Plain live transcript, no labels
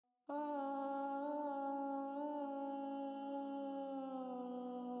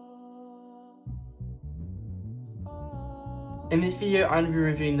In this video, I'm going to be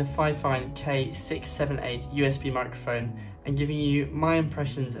reviewing the Fifine K678 USB microphone and giving you my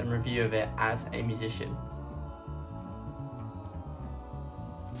impressions and review of it as a musician.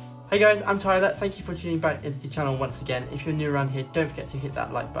 Hey guys, I'm Tyler. Thank you for tuning back into the channel once again. If you're new around here, don't forget to hit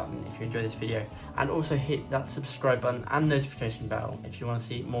that like button if you enjoy this video, and also hit that subscribe button and notification bell if you want to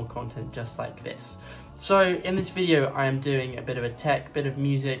see more content just like this. So in this video, I am doing a bit of a bit of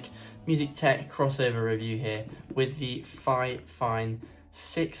music tech crossover review here with the Fifine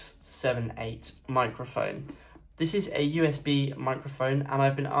 678 microphone. This is a USB microphone and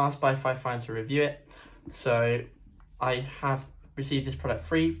I've been asked by Fifine to review it. So I have received this product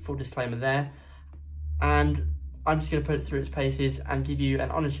free, full disclaimer there, and I'm just going to put it through its paces and give you an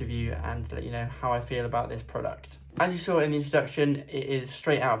honest review and let you know how I feel about this product. As you saw in the introduction, it is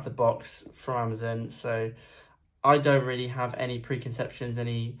straight out of the box from Amazon, so I don't really have any preconceptions,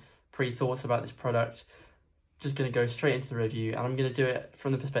 any pre-thoughts about this product. Just going to go straight into the review, and I'm going to do it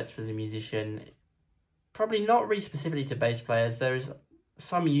from the perspective as a musician. Probably not really specifically to bass players. There is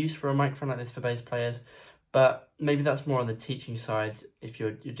some use for a microphone like this for bass players, but maybe that's more on the teaching side if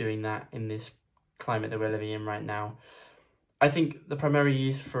you're doing that in this climate that we're living in right now. I think the primary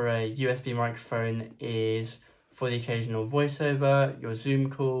use for a USB microphone is for the occasional voiceover, your Zoom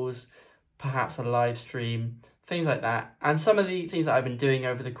calls, perhaps a live stream, things like that. And some of the things that I've been doing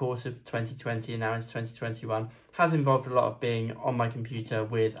over the course of 2020 and now into 2021 has involved a lot of being on my computer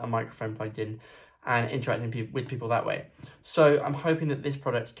with a microphone plugged in and interacting with people that way. So I'm hoping that this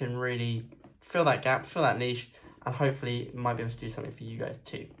product can really fill that gap, fill that niche, and hopefully it might be able to do something for you guys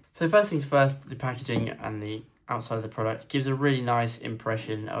too. So first things first, the packaging and the outside of the product gives a really nice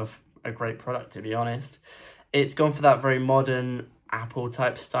impression of a great product, to be honest. It's gone for that very modern Apple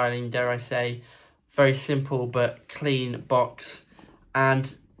type styling, dare I say. Very simple but clean box,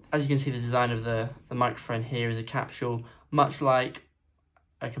 and as you can see, the design of the microphone here is a capsule, much like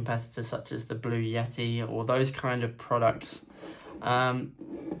a competitor such as the Blue Yeti or those kind of products.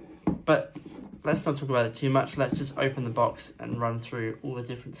 But let's not talk about it too much. Let's just open the box and run through all the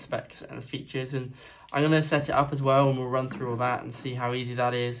different specs and features, and I'm going to set it up as well, and we'll run through all that and see how easy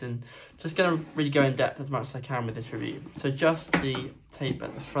that is, and just going to really go in depth as much as I can with this review. So just the tape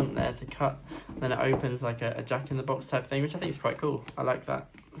at the front there to cut, and then it opens like a jack-in-the-box type thing, which I think is quite cool. I like that.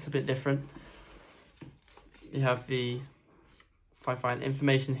 It's a bit different. You have the Fifine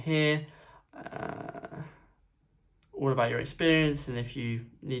information here, all about your experience and if you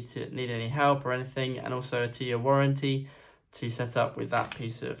need any help or anything, and also a 2-year warranty to set up with that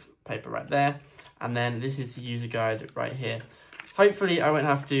piece of paper right there. And then this is the user guide right here. Hopefully I won't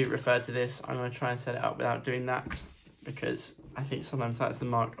have to refer to this. I'm going to try and set it up without doing that, because I think sometimes that's the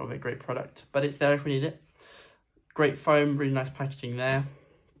mark of a great product, but it's there if we need it. Great foam, really nice packaging there.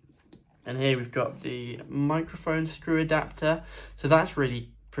 And here we've got the microphone screw adapter, so that's really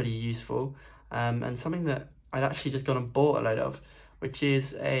pretty useful, and something that I'd actually just gone and bought a load of, which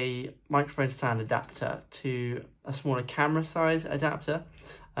is a microphone stand adapter to a smaller camera size adapter.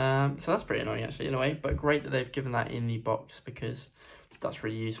 So that's pretty annoying actually in a way, but great that they've given that in the box, because that's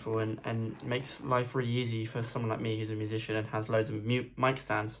really useful and makes life really easy for someone like me who's a musician and has loads of mic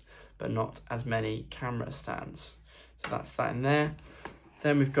stands but not as many camera stands. So that's that in there.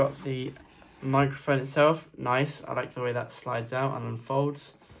 Then we've got the microphone itself. Nice, I like the way that slides out and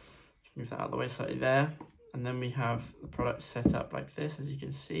unfolds. Move that out of the way slightly there. And then we have the product set up like this, as you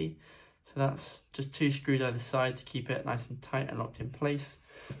can see. So that's just 2 screws either side to keep it nice and tight and locked in place.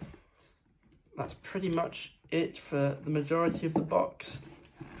 That's pretty much it for the majority of the box.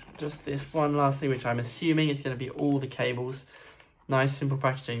 Just this one last thing, which I'm assuming is going to be all the cables. Nice, simple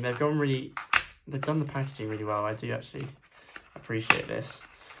packaging. They've done the packaging really well. I do actually appreciate this.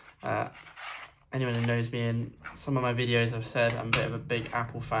 Anyone who knows me in some of my videos, I've said I'm a bit of a big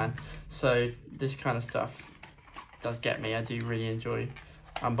Apple fan, so this kind of stuff does get me. I do really enjoy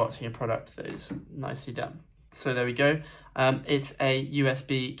unboxing a product that is nicely done. So there we go. It's a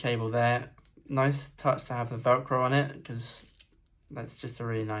USB cable there. Nice touch to have the Velcro on it, because that's just a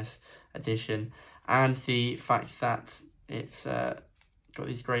really nice addition. And the fact that it's got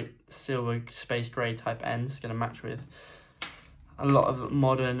these great silver space grey type ends, going to match with a lot of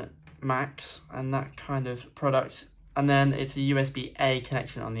modern Macs and that kind of product. And then it's a USB-A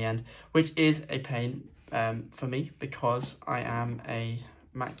connection on the end, which is a pain for me, because I am a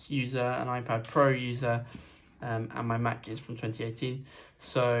Mac user, an iPad Pro user, and my Mac is from 2018,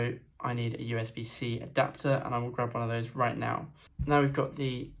 so I need a USB-C adapter, and I will grab one of those right now. Now we've got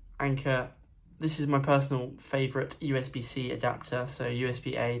the Anchor. This is my personal favorite USB-C adapter, so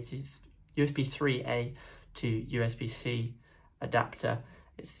USB 3A to USB-C adapter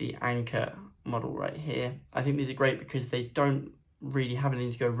It's the Anchor model right here. I think these are great because they don't really have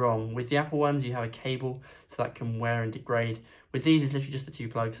anything to go wrong. With the Apple ones, you have a cable, so that can wear and degrade. With these, it's literally just the 2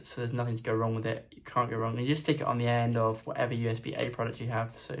 plugs, so there's nothing to go wrong with it. You can't go wrong. And you just stick it on the end of whatever USB-A product you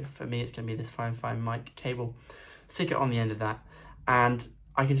have. So for me, it's going to be this Fifine mic cable. Stick it on the end of that, and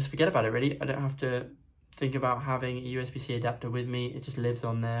I can just forget about it, really. I don't have to think about having a USB-C adapter with me. It just lives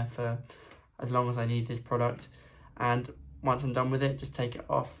on there for as long as I need this product. And once I'm done with it, just take it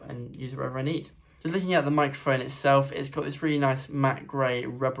off and use it wherever I need. Just looking at the microphone itself, it's got this really nice matte grey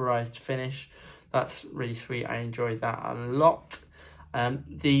rubberized finish. That's really sweet. I enjoyed that a lot.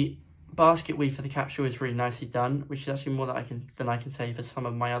 The basket weave for the capsule is really nicely done, which is actually more than I can say for some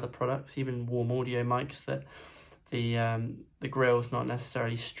of my other products, even warm audio mics, that the grill's not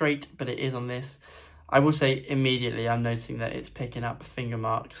necessarily straight, but it is on this. I will say immediately I'm noticing that it's picking up finger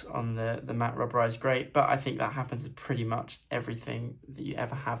marks on the matte rubberized grey, but I think that happens with pretty much everything that you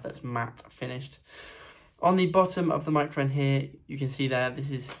ever have that's matte finished. On the bottom of the microphone here, you can see there, this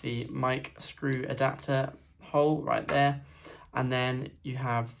is the mic screw adapter hole right there. And then you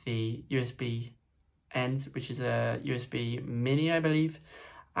have the USB end, which is a USB mini, I believe.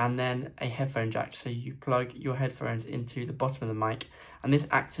 And then a headphone jack, so you plug your headphones into the bottom of the mic, and this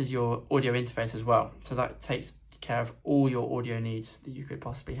acts as your audio interface as well, so that takes care of all your audio needs that you could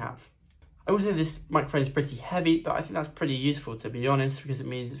possibly have. I will say this microphone is pretty heavy, but I think that's pretty useful, to be honest, because it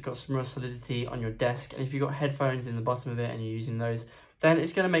means it's got some real solidity on your desk, and if you've got headphones in the bottom of it and you're using those, then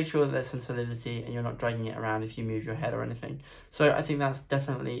it's going to make sure that there's some solidity and you're not dragging it around if you move your head or anything. So I think that's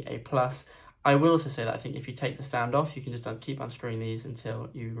definitely a plus. I will also say that I think if you take the stand off, you can just keep unscrewing these until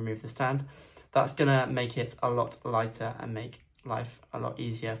you remove the stand. That's going to make it a lot lighter and make life a lot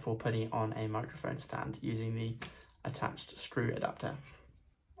easier for putting on a microphone stand using the attached screw adapter.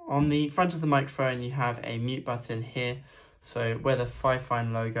 On the front of the microphone, you have a mute button here. So where the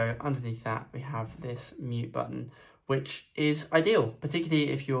Fifine logo, underneath that, we have this mute button, which is ideal, particularly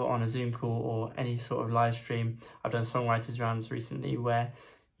if you're on a Zoom call or any sort of live stream. I've done songwriters rounds recently where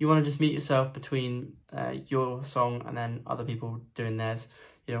you want to just mute yourself between your song and then other people doing theirs.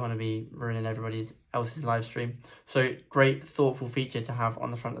 You don't want to be ruining everybody else's live stream. So great, thoughtful feature to have on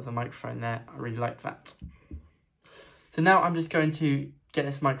the front of the microphone there. I really like that. So now I'm just going to get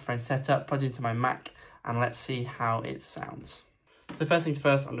this microphone set up, plugged into my Mac, and let's see how it sounds. So first things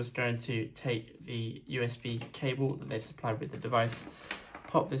first, I'm just going to take the USB cable that they've supplied with the device,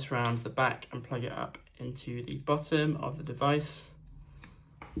 pop this round the back and plug it up into the bottom of the device.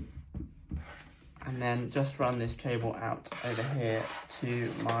 And then just run this cable out over here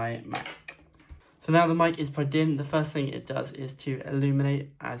to my Mac. So now the mic is plugged in. The first thing it does is to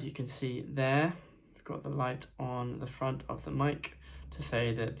illuminate, as you can see there. We've got the light on the front of the mic to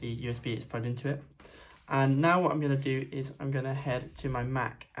say that the USB is plugged into it. And now what I'm going to do is I'm going to head to my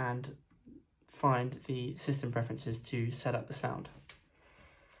Mac and find the system preferences to set up the sound.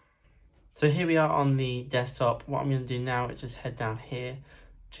 So here we are on the desktop. What I'm going to do now is just head down here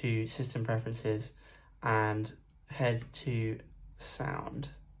to system preferences and head to sound.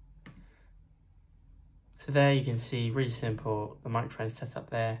 So there you can see, really simple, the microphone is set up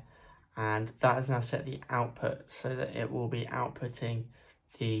there, and that has now set the output so that it will be outputting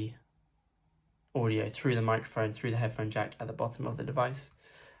the audio through the microphone, through the headphone jack at the bottom of the device.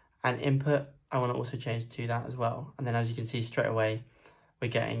 And input, I want to also change to that as well. And then as you can see straight away, we're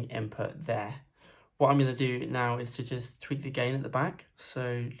getting input there. What I'm going to do now is to just tweak the gain at the back.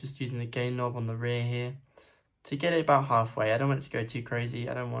 So just using the gain knob on the rear here to get it about halfway. I don't want it to go too crazy.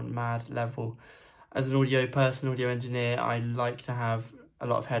 I don't want mad level. As an audio person, audio engineer, I like to have a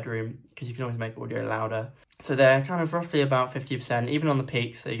lot of headroom because you can always make audio louder. So they're kind of roughly about 50%, even on the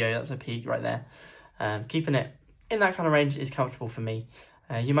peaks. There you go, that's a peak right there. Keeping it in that kind of range is comfortable for me.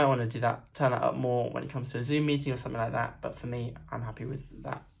 You might want to do that, turn that up more when it comes to a Zoom meeting or something like that. But for me, I'm happy with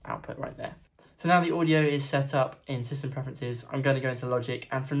that output right there. So now the audio is set up in system preferences. I'm going to go into Logic,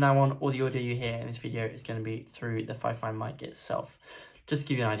 and from now on, all the audio you hear in this video is going to be through the Fifine mic itself. Just to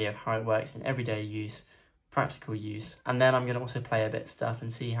give you an idea of how it works in everyday use, practical use, and then I'm going to also play a bit of stuff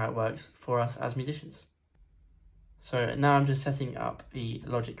and see how it works for us as musicians. So now I'm just setting up the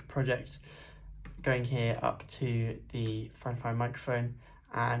Logic project, going here up to the Fifine microphone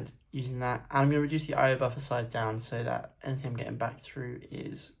and using that. And I'm going to reduce the IO buffer size down so that anything I'm getting back through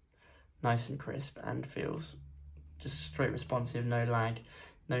is nice and crisp and feels just straight responsive, no lag,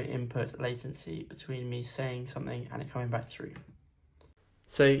 no input latency between me saying something and it coming back through.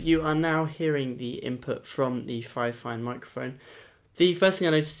 So you are now hearing the input from the Fifine microphone. The first thing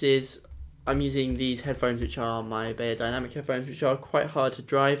I noticed is I'm using these headphones, which are my Bayer Dynamic headphones, which are quite hard to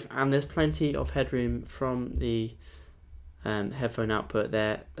drive, and there's plenty of headroom from the headphone output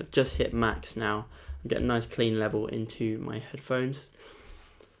there. I've just hit max now. I'm getting a nice clean level into my headphones.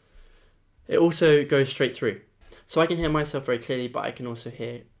 It also goes straight through. So I can hear myself very clearly, but I can also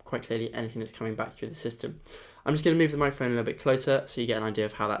hear quite clearly anything that's coming back through the system. I'm just going to move the microphone a little bit closer so you get an idea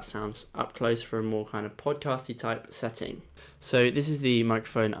of how that sounds up close for a more kind of podcasty type setting. So this is the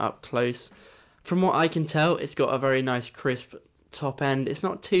microphone up close. From what I can tell, it's got a very nice crisp top end. It's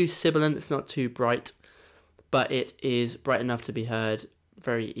not too sibilant, it's not too bright, but it is bright enough to be heard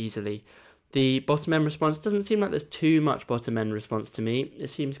very easily. The bottom end response doesn't seem like there's too much bottom end response to me. It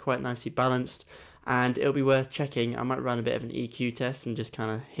seems quite nicely balanced, and it'll be worth checking. I might run a bit of an EQ test and just kind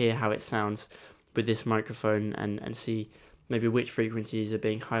of hear how it sounds with this microphone and see maybe which frequencies are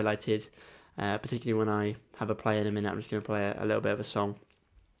being highlighted, particularly when I have a play in a minute. I'm just going to play a little bit of a song,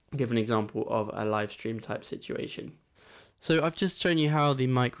 give an example of a live stream type situation. So I've just shown you how the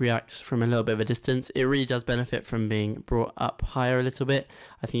mic reacts from a little bit of a distance. It really does benefit from being brought up higher a little bit.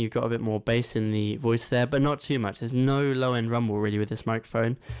 I think you've got a bit more bass in the voice there, but not too much. There's no low end rumble really with this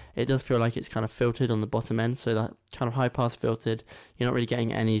microphone. It does feel like it's kind of filtered on the bottom end, so that kind of high pass filtered. You're not really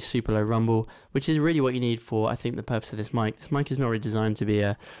getting any super low rumble, which is really what you need for, I think, the purpose of this mic. This mic is not really designed to be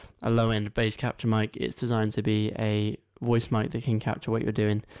a low end bass capture mic. It's designed to be a voice mic that can capture what you're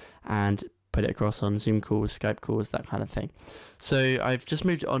doing and put it across on Zoom calls, Skype calls, that kind of thing. So I've just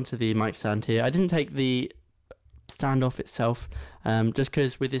moved it onto the mic stand here. I didn't take the stand off itself, just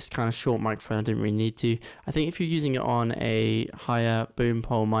because with this kind of short microphone I didn't really need to. I think if you're using it on a higher boom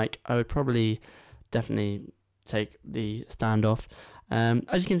pole mic, I would probably definitely take the stand off.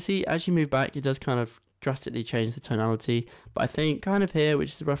 As you can see, as you move back, it does kind of drastically change the tonality, but I think kind of here,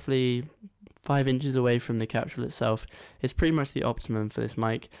 which is roughly 5 inches away from the capsule itself, is pretty much the optimum for this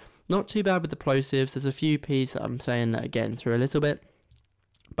mic. Not too bad with the plosives. There's a few P's that I'm saying that are getting through a little bit,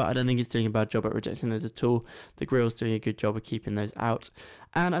 but I don't think it's doing a bad job at rejecting those at all. The grill's doing a good job of keeping those out,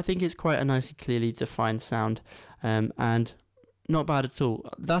 and I think it's quite a nicely clearly defined sound, and not bad at all.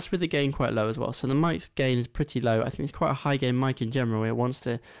 That's with the gain quite low as well, so the mic's gain is pretty low. I think it's quite a high gain mic in general. It wants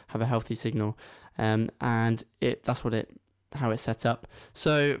to have a healthy signal, and that's how it's set up.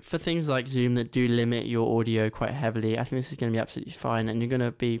 So for things like Zoom that do limit your audio quite heavily, I think this is going to be absolutely fine, and you're going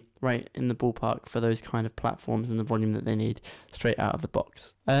to be right in the ballpark for those kind of platforms and the volume that they need straight out of the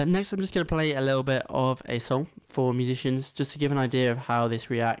box. Next, I'm just going to play a little bit of a song for musicians, just to give an idea of how this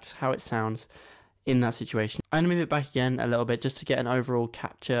reacts, how it sounds in that situation. I'm going to move it back again a little bit just to get an overall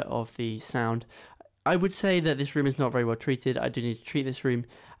capture of the sound. I would say that this room is not very well treated. I do need to treat this room.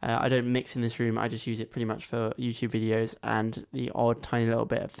 I don't mix in this room. I just use it pretty much for YouTube videos and the odd tiny little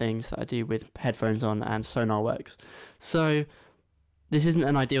bit of things that I do with headphones on and Sonar works. So this isn't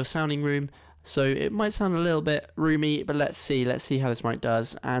an ideal sounding room, so it might sound a little bit roomy, but let's see how this mic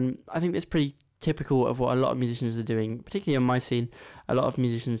does. And I think it's pretty typical of what a lot of musicians are doing, particularly on my scene. A lot of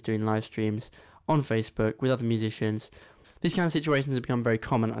musicians doing live streams on Facebook with other musicians. These kind of situations have become very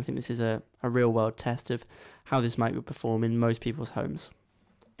common. I think this is a real world test of how this mic would perform in most people's homes.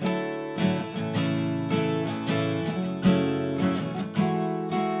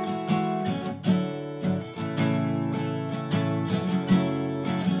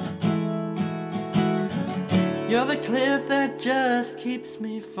 You're the cliff that just keeps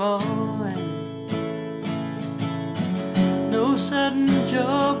me falling. No sudden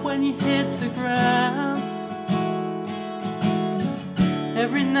jolt when you hit the ground.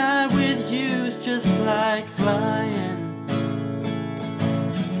 Every night with you's just like flying.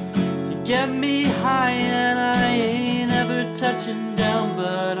 You get me high and I ain't ever touching down,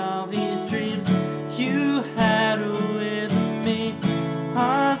 but all these dreams you had with me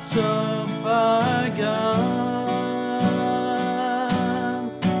are so far gone.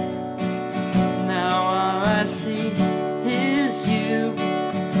 Now all I see is you,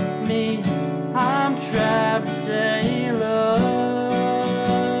 me, I'm trapped alone.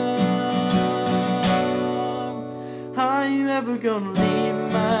 Are you ever gonna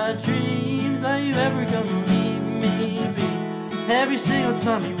leave my dreams? Are you ever gonna leave me be? Every single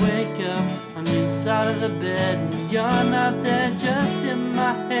time you wake up on your side of the bed and you're not there, just in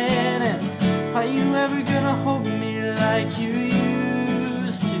my head. And are you ever gonna hold me like you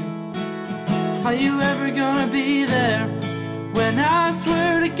used to? Are you ever gonna be there when I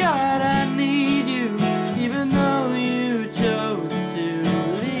swear to God I need you, even though you chose to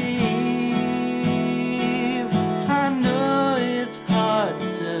leave? I know it's hard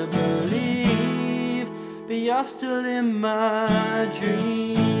to believe, but you're still in my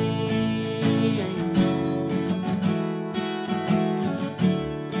dream.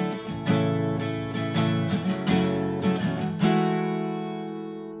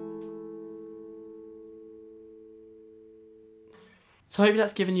 So hopefully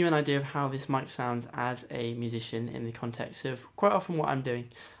that's given you an idea of how this mic sounds as a musician in the context of quite often what I'm doing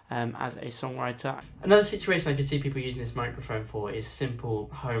as a songwriter. Another situation I can see people using this microphone for is simple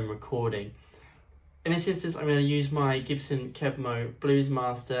home recording. In this instance, I'm going to use my Gibson Kebmo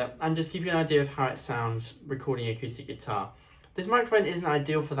Bluesmaster and just give you an idea of how it sounds recording acoustic guitar. This microphone isn't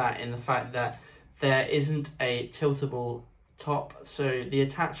ideal for that in the fact that there isn't a tiltable top, so the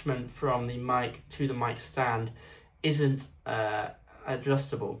attachment from the mic to the mic stand isn't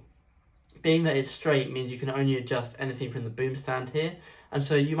adjustable. Being that it's straight means you can only adjust anything from the boom stand here, and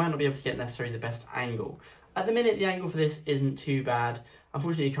so you might not be able to get necessarily the best angle. At the minute, the angle for this isn't too bad.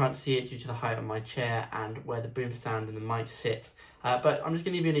 Unfortunately, you can't see it due to the height of my chair and where the boom stand and the mic sit, but I'm just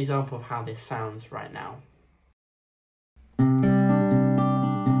going to give you an example of how this sounds right now.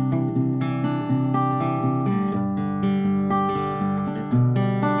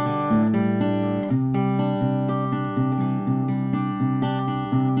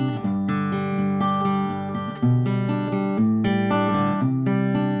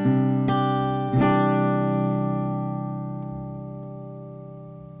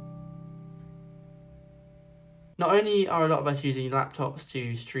 Not only are a lot of us using laptops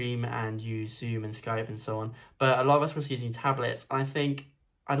to stream and use Zoom and Skype and so on, but a lot of us are also using tablets. I think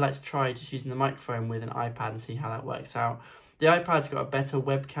I'd like to try just using the microphone with an iPad and see how that works out. The iPad's got a better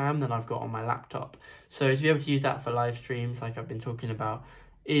webcam than I've got on my laptop, so to be able to use that for live streams like I've been talking about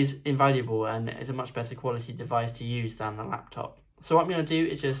is invaluable, and it's a much better quality device to use than the laptop. So what I'm going to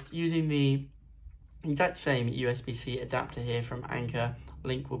do is just using the exact same USB-C adapter here from Anchor,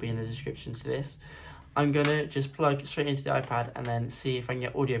 link will be in the description to this. I'm going to just plug straight into the iPad and then see if I can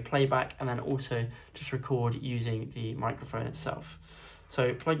get audio playback, and then also just record using the microphone itself.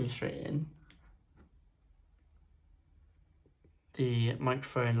 So plugging straight in. The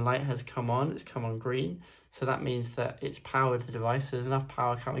microphone light has come on, it's come on green. So that means that it's powered the device. So there's enough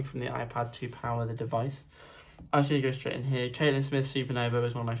power coming from the iPad to power the device. I'm just going to go straight in here. Caitlin Smith's Supernova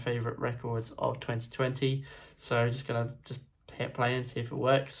was one of my favourite records of 2020. So I'm just going to hit play and see if it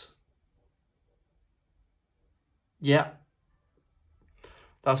works. Yeah,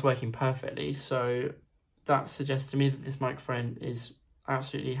 that's working perfectly. So that suggests to me that this microphone is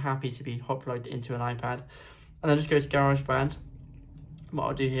absolutely happy to be hot plugged into an iPad. And then just go to GarageBand. What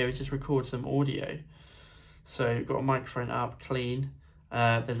I'll do here is just record some audio. So you've got a microphone up, clean.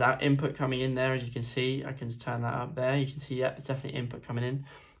 There's that input coming in there, as you can see. I can just turn that up there. You can see, yeah, there's definitely input coming in.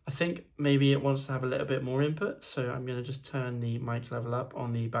 I think maybe it wants to have a little bit more input. So I'm going to just turn the mic level up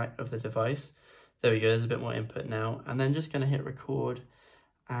on the back of the device. There we go, there's a bit more input now. And then just going to hit record,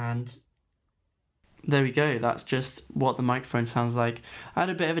 and there we go. That's just what the microphone sounds like at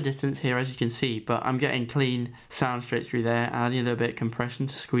a bit of a distance here, as you can see, but I'm getting clean sound straight through there, adding a little bit of compression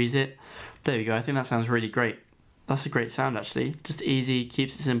to squeeze it. There we go, I think that sounds really great. That's a great sound actually, just easy,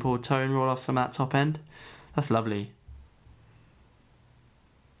 keeps it simple, tone roll off some of that top end. That's lovely.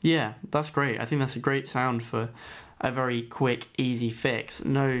 Yeah, that's great. I think that's a great sound for a very quick, easy fix.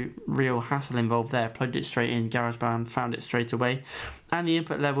 No real hassle involved there. Plugged it straight in, GarageBand, found it straight away. And the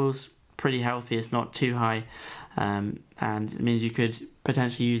input level's pretty healthy, it's not too high. And it means you could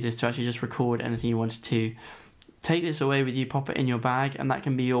potentially use this to actually just record anything you wanted to. Take this away with you, pop it in your bag, and that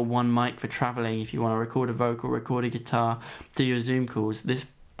can be your one mic for traveling. If you want to record a vocal, record a guitar, do your Zoom calls, this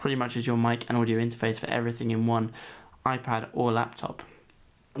pretty much is your mic and audio interface for everything in one iPad or laptop.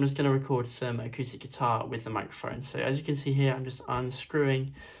 I'm just going to record some acoustic guitar with the microphone. So as you can see here, I'm just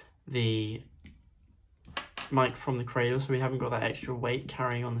unscrewing the mic from the cradle, so we haven't got that extra weight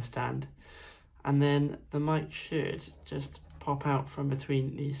carrying on the stand. And then the mic should just pop out from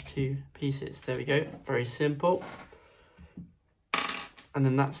between these two pieces. There we go, very simple. And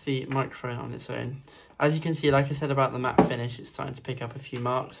then that's the microphone on its own. As you can see, like I said about the matte finish, it's starting to pick up a few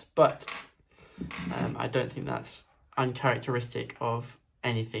marks, but I don't think that's uncharacteristic of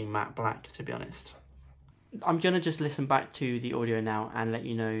anything matte black, to be honest. I'm going to just listen back to the audio now and let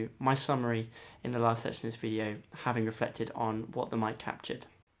you know my summary in the last section of this video, having reflected on what the mic captured.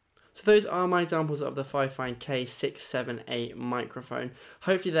 So those are my examples of the Fifine K678 microphone.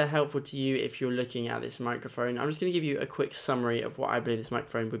 Hopefully they're helpful to you if you're looking at this microphone. I'm just going to give you a quick summary of what I believe this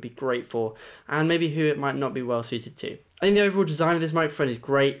microphone would be great for, and maybe who it might not be well suited to. I think the overall design of this microphone is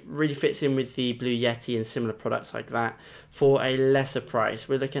great, really fits in with the Blue Yeti and similar products like that for a lesser price.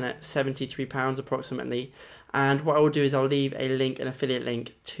 We're looking at £73 approximately. And what I will do is I'll leave a link, an affiliate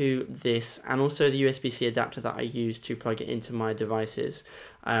link to this, and also the USB-C adapter that I use to plug it into my devices.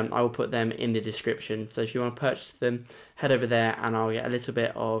 I will put them in the description. So if you want to purchase them, head over there and I'll get a little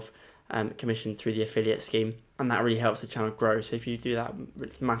bit of commission through the affiliate scheme. And that really helps the channel grow. So if you do that,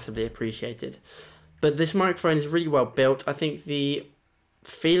 it's massively appreciated. But this microphone is really well built. I think the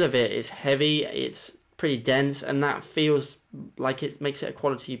feel of it is heavy, it's pretty dense, and that feels like it makes it a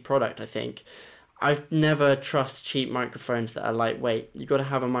quality product, I think. I've never trust cheap microphones that are lightweight. You've got to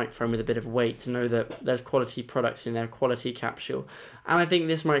have a microphone with a bit of weight to know that there's quality products in there, quality capsule. And I think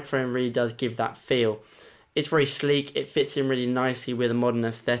this microphone really does give that feel. It's very sleek, it fits in really nicely with a modern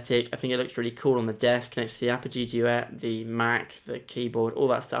aesthetic. I think it looks really cool on the desk next to the Apogee Duet, the Mac, the keyboard, all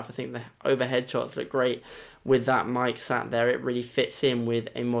that stuff. I think the overhead shots look great with that mic sat there. It really fits in with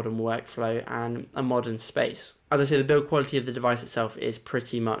a modern workflow and a modern space. As I say, the build quality of the device itself is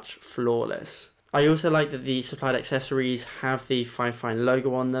pretty much flawless. I also like that the supplied accessories have the Fifine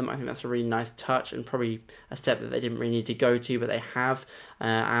logo on them. I think that's a really nice touch and probably a step that they didn't really need to go to, but they have.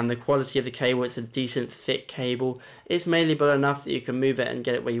 And the quality of the cable, it's a decent thick cable. It's malleable enough that you can move it and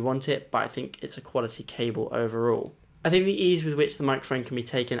get it where you want it, but I think it's a quality cable overall. I think the ease with which the microphone can be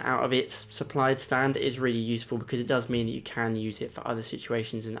taken out of its supplied stand is really useful, because it does mean that you can use it for other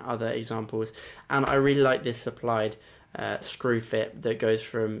situations and other examples. And I really like this supplied screw fit that goes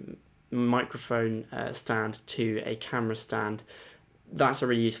from microphone stand to a camera stand. That's a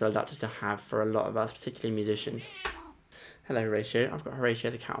really useful adapter to have for a lot of us, particularly musicians. Hello Horatio, I've got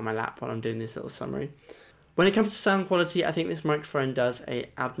Horatio the cat on my lap while I'm doing this little summary. When it comes to sound quality, I think this microphone does an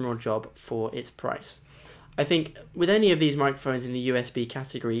admirable job for its price. I think with any of these microphones in the USB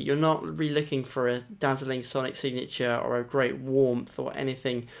category, you're not really looking for a dazzling sonic signature or a great warmth or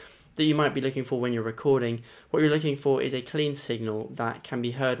anything that you might be looking for when you're recording. What you're looking for is a clean signal that can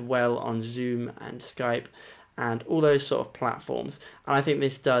be heard well on Zoom and Skype and all those sort of platforms, and I think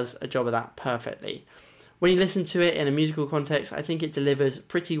this does a job of that perfectly. When you listen to it in a musical context, I think it delivers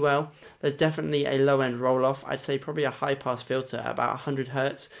pretty well. There's definitely a low-end roll-off, I'd say probably a high-pass filter at about 100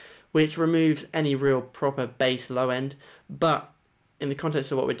 Hz, which removes any real proper bass low-end, but in the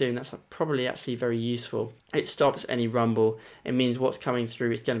context of what we're doing, that's probably actually very useful. It stops any rumble. It means what's coming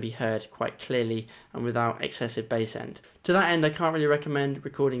through is going to be heard quite clearly and without excessive bass end. To that end, I can't really recommend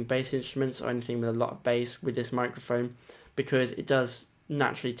recording bass instruments or anything with a lot of bass with this microphone, because it does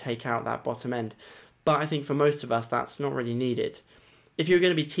naturally take out that bottom end. But I think for most of us, that's not really needed. If you're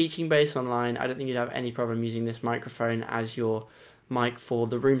going to be teaching bass online, I don't think you'd have any problem using this microphone as your mic for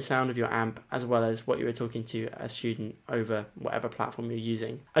the room sound of your amp, as well as what you were talking to a student over whatever platform you're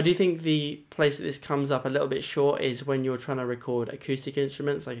using. I do think the place that this comes up a little bit short is when you're trying to record acoustic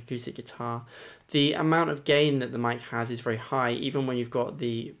instruments like acoustic guitar. The amount of gain that the mic has is very high, even when you've got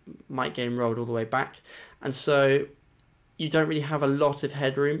the mic gain rolled all the way back, and so you don't really have a lot of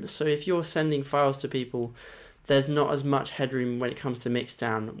headroom. So if you're sending files to people, there's not as much headroom when it comes to mix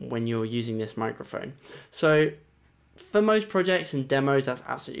down when you're using this microphone. So for most projects and demos, that's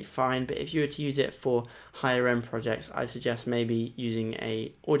absolutely fine, but if you were to use it for higher end projects, I suggest maybe using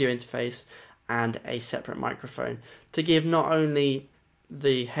a audio interface and a separate microphone to give not only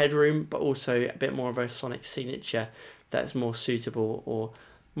the headroom, but also a bit more of a sonic signature that's more suitable or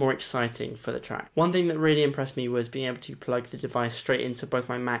more exciting for the track. One thing that really impressed me was being able to plug the device straight into both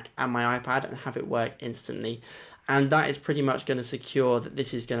my Mac and my iPad and have it work instantly. And that is pretty much going to secure that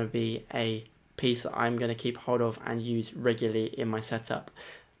this is going to be a piece that I'm going to keep hold of and use regularly in my setup.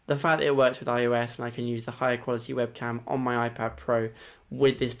 The fact that it works with iOS and I can use the higher quality webcam on my iPad Pro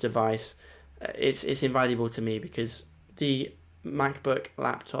with this device, it's invaluable to me, because the MacBook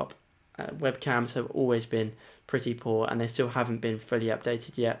laptop webcams have always been pretty poor, and they still haven't been fully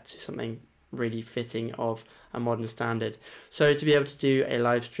updated yet to something really fitting of a modern standard. So to be able to do a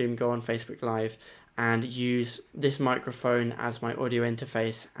live stream, go on Facebook Live and use this microphone as my audio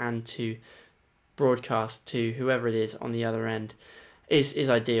interface and to broadcast to whoever it is on the other end is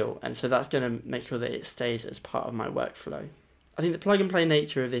ideal, and so that's going to make sure that it stays as part of my workflow. I think the plug and play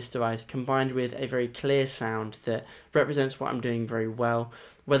nature of this device, combined with a very clear sound that represents what I'm doing very well,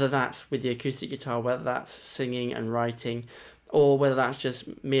 whether that's with the acoustic guitar, whether that's singing and writing, or whether that's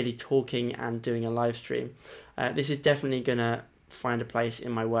just merely talking and doing a live stream, this is definitely going to find a place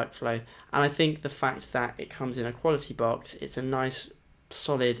in my workflow. And I think the fact that it comes in a quality box, it's a nice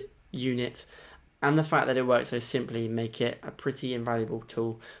solid unit, and the fact that it works so simply make it a pretty invaluable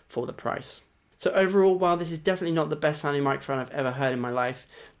tool for the price. So overall, while this is definitely not the best sounding microphone I've ever heard in my life,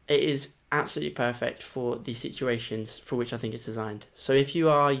 it is absolutely perfect for the situations for which I think it's designed. So if you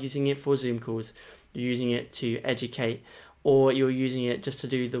are using it for Zoom calls, you're using it to educate, or you're using it just to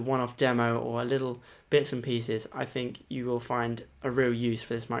do the one-off demo or little bits and pieces, I think you will find a real use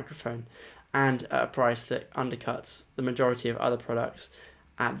for this microphone, and at a price that undercuts the majority of other products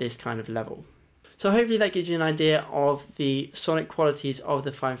at this kind of level. So hopefully that gives you an idea of the sonic qualities of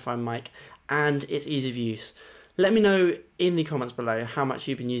the Fifine mic and its ease of use. Let me know in the comments below how much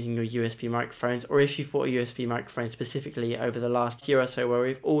you've been using your USB microphones, or if you've bought a USB microphone specifically over the last year or so where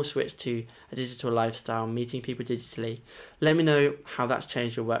we've all switched to a digital lifestyle, meeting people digitally. Let me know how that's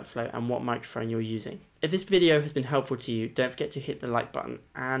changed your workflow and what microphone you're using. If this video has been helpful to you, don't forget to hit the like button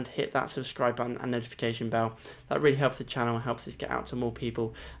and hit that subscribe button and notification bell. That really helps the channel, helps us get out to more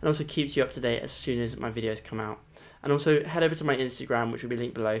people, and also keeps you up to date as soon as my videos come out. And also head over to my Instagram, which will be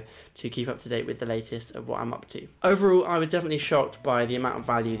linked below, to keep up to date with the latest of what I'm up to. Overall, I was definitely shocked by the amount of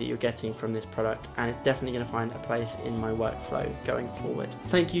value that you're getting from this product, and it's definitely going to find a place in my workflow going forward.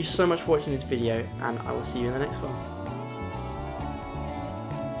 Thank you so much for watching this video, and I will see you in the next one.